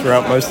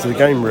throughout most of the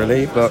game,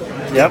 really. But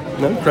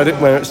credit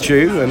where it's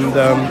due, and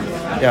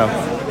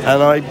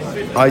and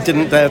I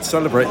didn't dare to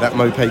celebrate that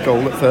Maupay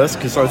goal at first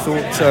because I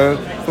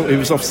thought he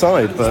was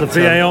offside. But it's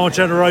the VAR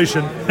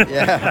generation.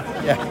 Yeah.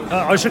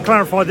 I should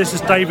clarify, this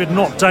is David,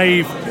 not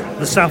Dave,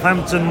 the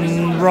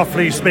Southampton,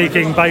 roughly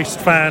speaking, based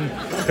fan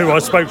who I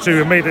spoke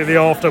to immediately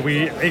after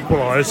we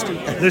equalised.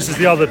 This is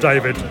the other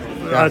David.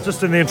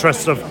 Just in the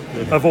interest of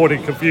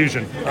avoiding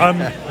confusion.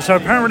 So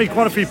apparently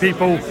quite a few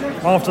people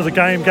after the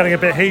game getting a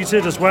bit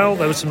heated as well.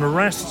 There were some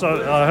arrests,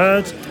 I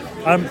heard.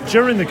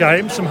 During the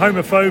game, some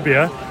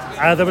homophobia.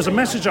 There was a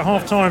message at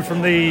half-time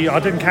from I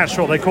didn't catch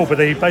what they called, but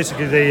the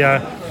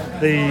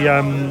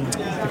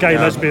gay,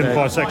 lesbian,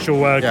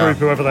 bisexual group,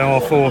 whoever they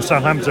are, for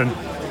Southampton.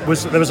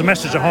 There was a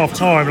message at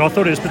half-time, and I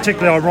thought it was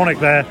particularly ironic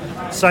there,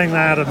 saying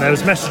that, and there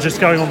was messages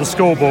going on the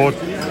scoreboard,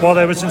 while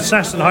there was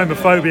incessant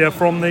homophobia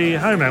from the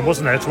home end,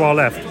 wasn't there, to our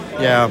left?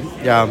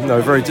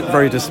 Very,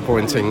 very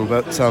disappointing,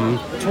 but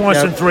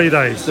twice in 3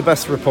 days. The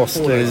best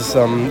riposte is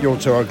you're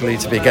too ugly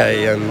to be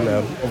gay, and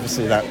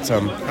obviously that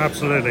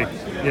absolutely,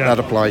 that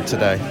applied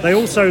today. There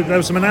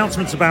were some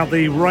announcements about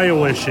the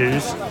rail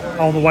issues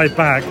on the way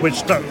back,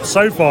 which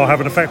so far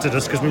haven't affected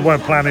us because we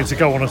weren't planning to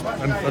go on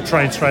a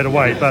train straight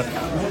away. But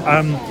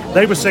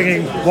they were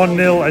singing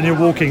 1-0 and you're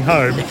walking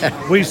home.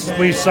 We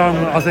sung,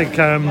 I think,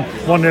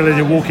 1-0 and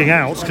you're walking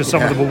out, because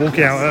some of them were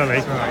walking out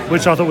early,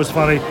 which I thought was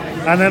funny.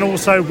 And then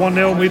also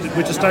 1-0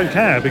 we just don't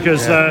care,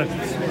 because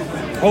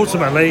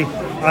ultimately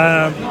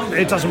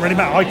it doesn't really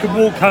matter. I could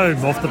walk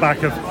home off the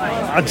back of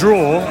a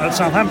draw at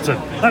Southampton.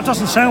 That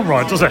doesn't sound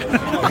right, does it?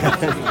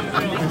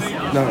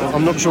 No,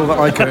 I'm not sure that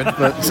I could,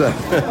 but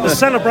the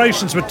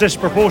celebrations were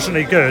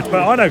disproportionately good.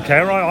 But I don't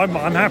care.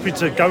 I'm happy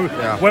to go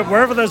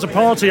wherever there's a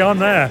party. I'm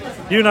there.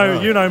 You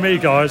know me,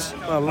 guys.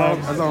 Well,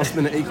 a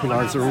last-minute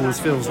equaliser always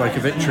feels like a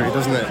victory,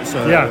 doesn't it?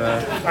 So,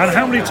 and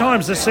how many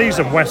times this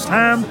season? West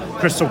Ham,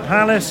 Crystal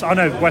Palace. I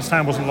know West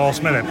Ham wasn't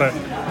last minute, but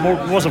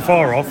wasn't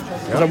far off.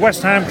 So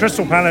West Ham,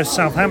 Crystal Palace,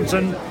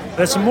 Southampton.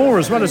 There's some more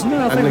as well, isn't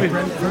there? I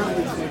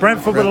think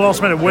Brentford with a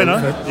last-minute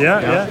winner.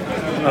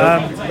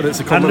 But it's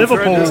a common and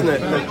Liverpool, thread, isn't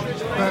it?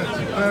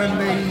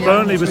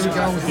 Burnley was 2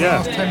 goals in the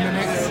last 10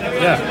 minutes.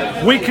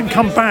 Yeah, we can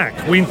come back.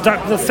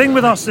 The thing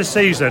with us this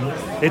season,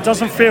 it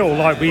doesn't feel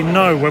like we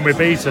know when we're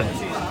beaten.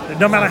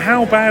 No matter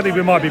how badly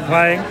we might be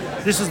playing,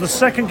 this is the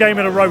second game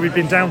in a row we've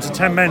been down to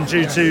 10 men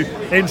due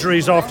to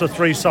injuries after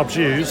 3 subs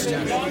used,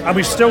 and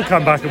we still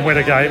come back and win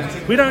a game.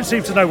 We don't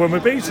seem to know when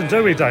we're beaten,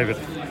 do we, David?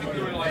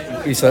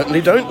 We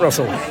certainly don't,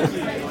 Russell.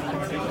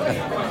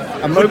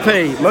 And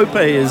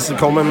Maupay is a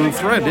common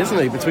thread, isn't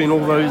he, between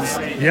all those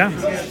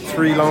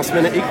 3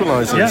 last-minute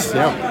equalisers?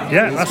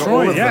 That's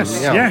right.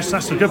 Yes,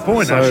 that's a good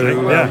point. So,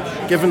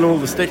 actually, given all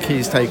the stick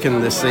he's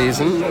taken this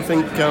season, I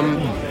think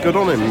good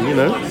on him.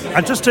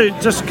 And just to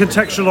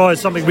contextualise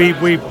something,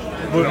 we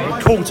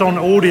caught on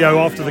audio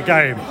after the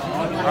game.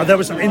 There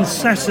was some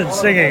incessant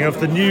singing of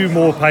the new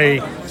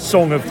Maupay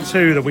song of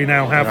 2 that we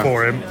now have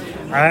for him.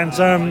 And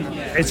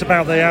it's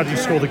about how do you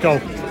score the goal.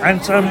 And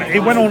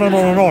it went on and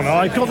on and on.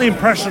 I got the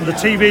impression the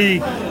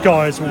TV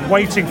guys were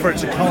waiting for it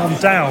to calm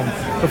down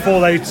before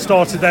they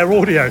started their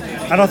audio.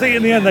 And I think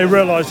in the end they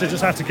realised they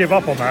just had to give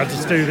up on that,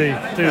 just do the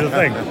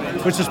thing,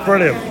 which is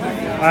brilliant.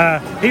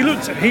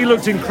 He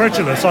looked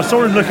incredulous. I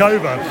saw him look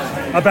over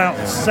about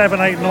 7,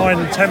 8,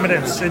 9, 10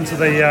 minutes into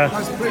the. I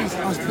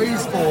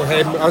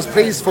was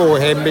pleased for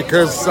him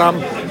because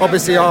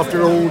obviously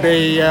after all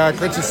the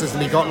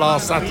criticism he got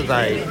last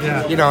Saturday,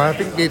 I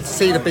think you'd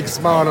see the big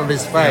smile on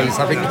his face.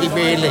 I think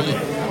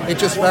it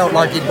just felt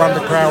like he'd won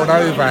the crowd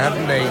over,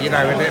 hadn't he?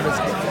 And it was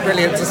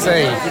brilliant to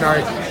see.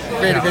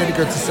 really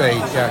good to see.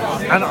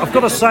 Yeah. And I've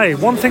got to say,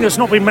 one thing that's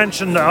not been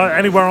mentioned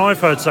anywhere I've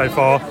heard so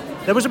far,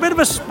 there was a bit of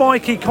a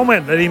spiky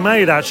comment that he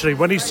made actually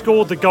when he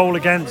scored the goal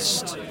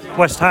against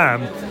West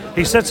Ham.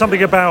 He said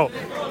something about,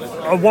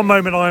 at one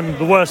moment I'm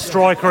the worst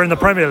striker in the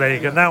Premier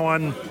League, and now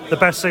I'm the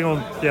best thing on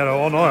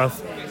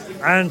earth.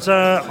 And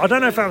I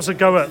don't know if that was a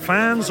go at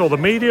fans or the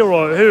media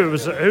or who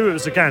it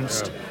was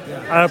against.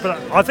 But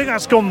I think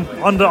that's gone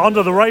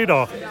under the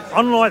radar.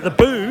 Unlike the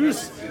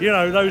boos,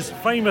 those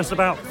famous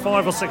about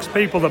 5 or 6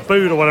 people that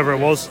booed or whatever it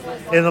was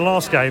in the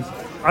last game.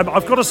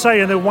 I've got to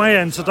say, in the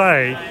weigh-in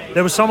today,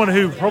 there was someone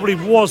who probably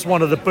was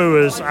one of the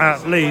booers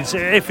at Leeds,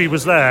 if he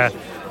was there.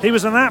 He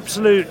was an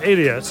absolute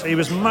idiot. He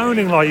was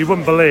moaning like you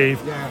wouldn't believe.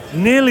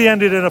 Nearly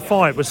ended in a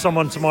fight with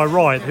someone to my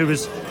right who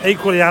was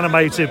equally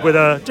animated with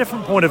a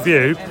different point of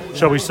view,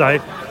 shall we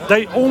say.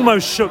 They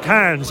almost shook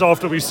hands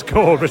after we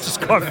scored, which is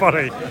quite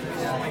funny.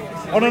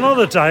 On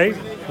another day,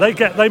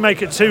 they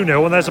make it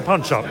 2-0 and there's a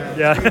punch-up.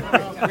 Yeah.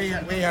 we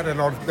had an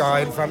odd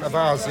guy in front of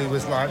us who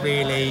was like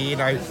really,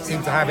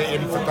 seemed to have it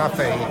in for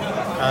Duffy,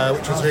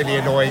 which was really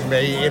annoying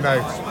me,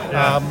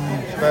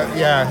 But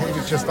yeah, it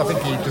was just, I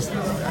think he just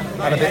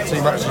had a bit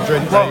too much to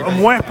drink. Well, and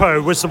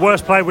Wepo was the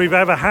worst player we've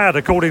ever had,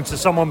 according to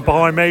someone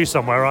behind me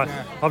somewhere.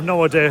 I've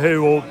no idea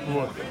who or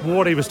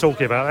what he was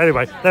talking about.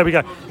 Anyway, there we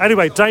go.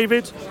 Anyway,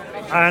 David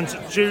and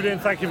Julian,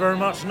 thank you very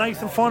much.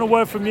 Nathan, final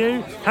word from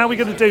you. How are we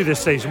going to do this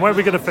season? Where are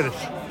we going to finish?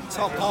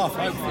 Top half,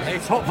 hopefully.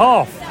 Top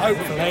half?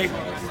 Hopefully.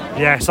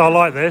 Yes, I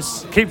like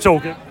this. Keep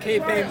talking.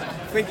 Keep the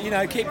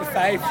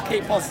faith,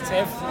 keep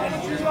positive.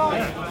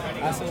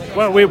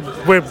 Well, we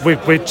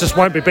just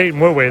won't be beaten,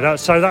 will we?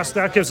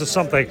 That gives us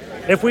something.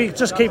 If we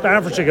just keep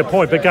averaging a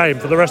point per game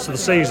for the rest of the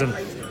season,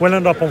 we'll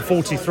end up on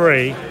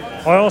 43.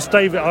 I asked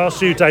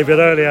you, David,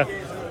 earlier,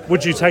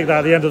 would you take that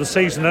at the end of the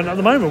season? And at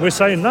the moment, we're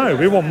saying no.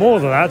 We want more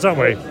than that, don't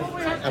we?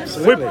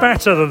 Absolutely. We're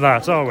better than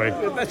that, aren't we?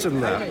 We're better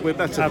than that.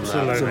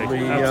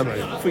 Absolutely.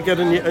 Absolutely.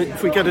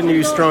 If we get a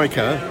new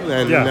striker,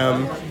 then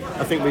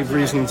I think we've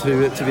reason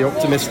to be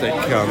optimistic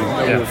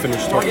that we'll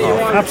finish top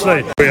half.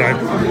 Absolutely.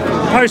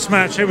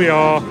 Post-match, here we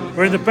are.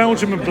 We're in the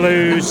Belgium and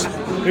Blues.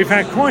 We've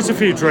had quite a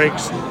few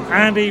drinks.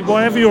 Andy,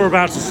 whatever you're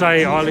about to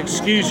say, I'll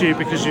excuse you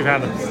because you've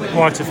had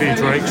quite a few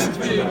drinks.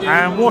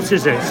 And what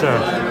is it, sir?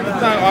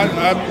 No,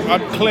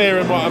 I'm clear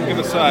in what I'm going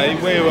to say.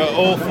 We were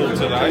awful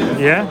today.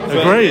 Yeah,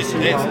 agreed.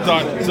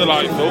 It's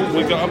delightful.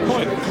 We got a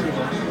point.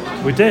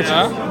 We did.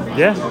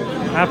 Yeah,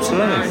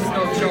 absolutely.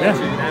 Yeah.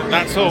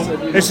 That's all.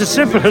 It's as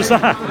simple as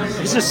that.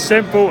 It's as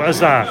simple as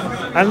that.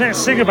 And let's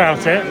sing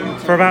about it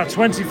for about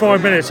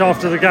 25 minutes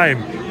after the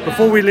game,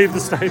 before we leave the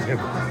stadium.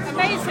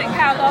 Amazing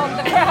how long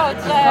the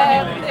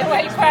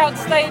away crowd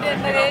stayed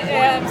in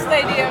the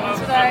stadium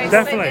today.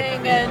 Definitely.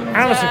 Singing and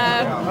Alison,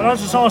 and I'll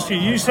just ask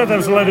you said there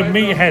was a load of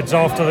meatheads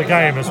after the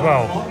game as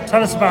well.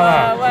 Tell us about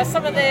that. Well,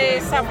 some of the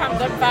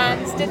Southampton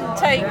fans didn't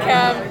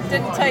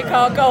take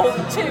our goal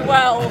too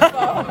well.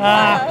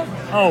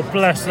 Oh,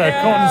 bless their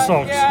cotton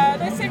socks. Yeah,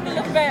 they seemed a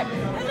little bit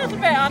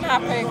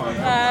unhappy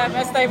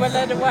as they were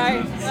led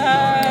away.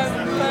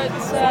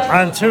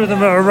 And 2 of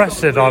them are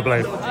arrested, I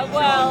believe.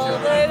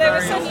 They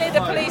were suddenly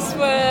the police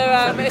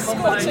were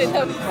escorting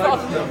them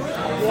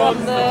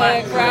from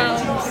the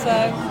ground. So,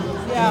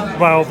 yeah.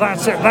 Well,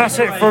 that's it. That's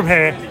it from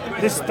here.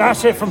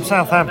 That's it from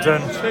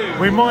Southampton.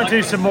 We might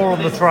do some more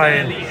on the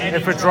train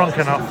if we're drunk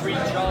enough.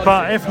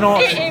 But if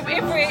not, if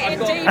we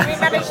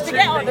manage to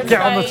get on the train.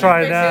 Get on the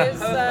train,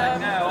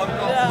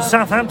 because,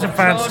 Southampton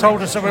fans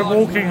told us that we're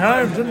walking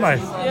home, didn't they?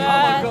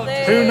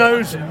 Yeah. Who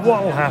knows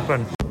what will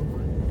happen?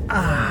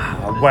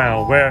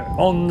 Well, we're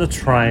on the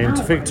train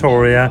to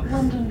Victoria.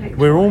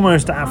 We're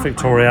almost at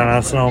Victoria,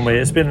 Alison, aren't we?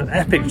 It's been an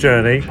epic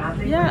journey.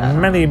 Yeah.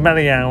 Many,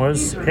 many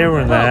hours here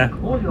and there.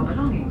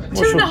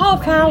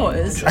 2.5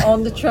 hours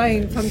on the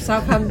train from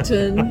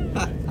Southampton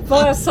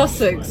via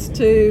Sussex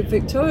to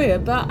Victoria,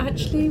 but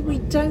actually we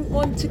don't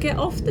want to get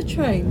off the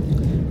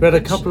train. We had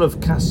a couple of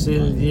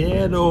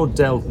Castillero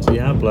del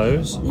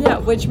Diablos. Yeah,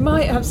 which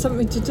might have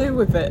something to do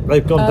with it.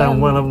 They've gone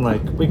down well, haven't they?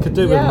 We could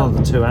do with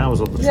another 2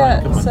 hours on the train.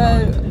 Yeah,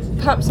 so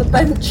perhaps a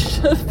bench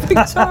at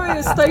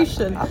Victoria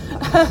Station.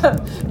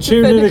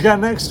 Tune in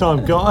again next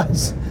time,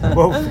 guys.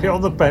 We'll be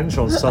on the bench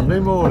on Sunday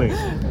morning.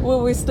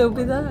 Will we still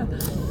be there?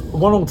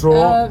 1-1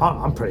 draw.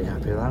 I'm pretty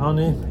happy with that, aren't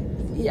you?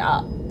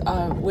 Yeah,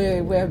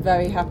 we're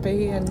very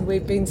happy, and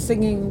we've been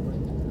singing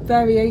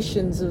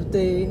variations of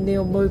the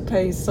Neil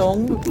Maupay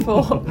song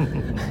for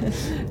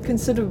a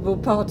considerable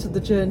part of the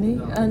journey,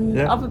 and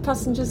other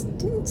passengers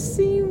didn't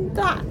seem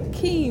that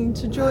keen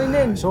to join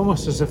in. It's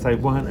almost as if they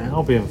weren't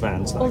Albion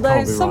fans.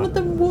 Although some of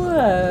them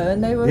were,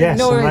 and they were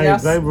ignoring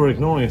us. They were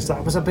ignoring us.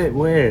 That was a bit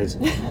weird.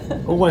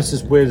 Almost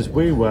as weird as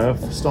we were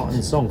for starting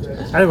the songs.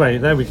 Anyway,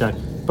 there we go.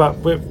 But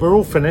we're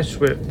all finished.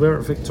 We're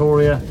at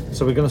Victoria,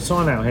 so we're going to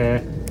sign out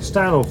here.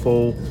 Stand or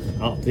fall,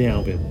 up the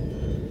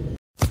Albion.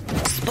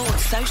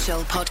 Sports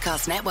Social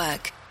Podcast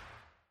Network.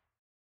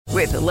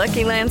 With the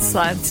Lucky Land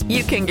Slots,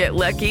 you can get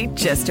lucky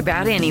just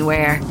about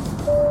anywhere.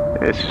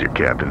 This is your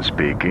captain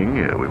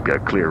speaking. We've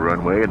got clear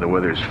runway and the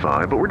weather's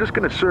fine, but we're just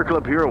going to circle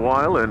up here a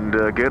while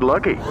and get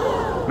lucky.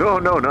 No,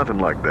 nothing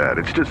like that.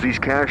 It's just these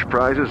cash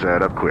prizes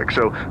add up quick.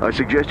 So I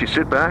suggest you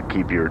sit back,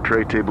 keep your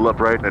tray table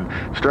upright, and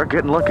start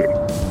getting lucky.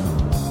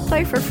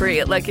 Play for free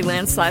at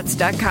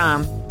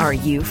LuckyLandSlots.com. Are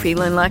you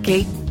feeling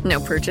lucky? No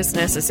purchase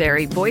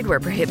necessary. Void where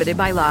prohibited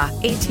by law.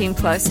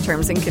 18+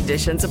 terms and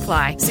conditions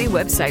apply. See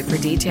website for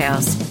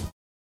details.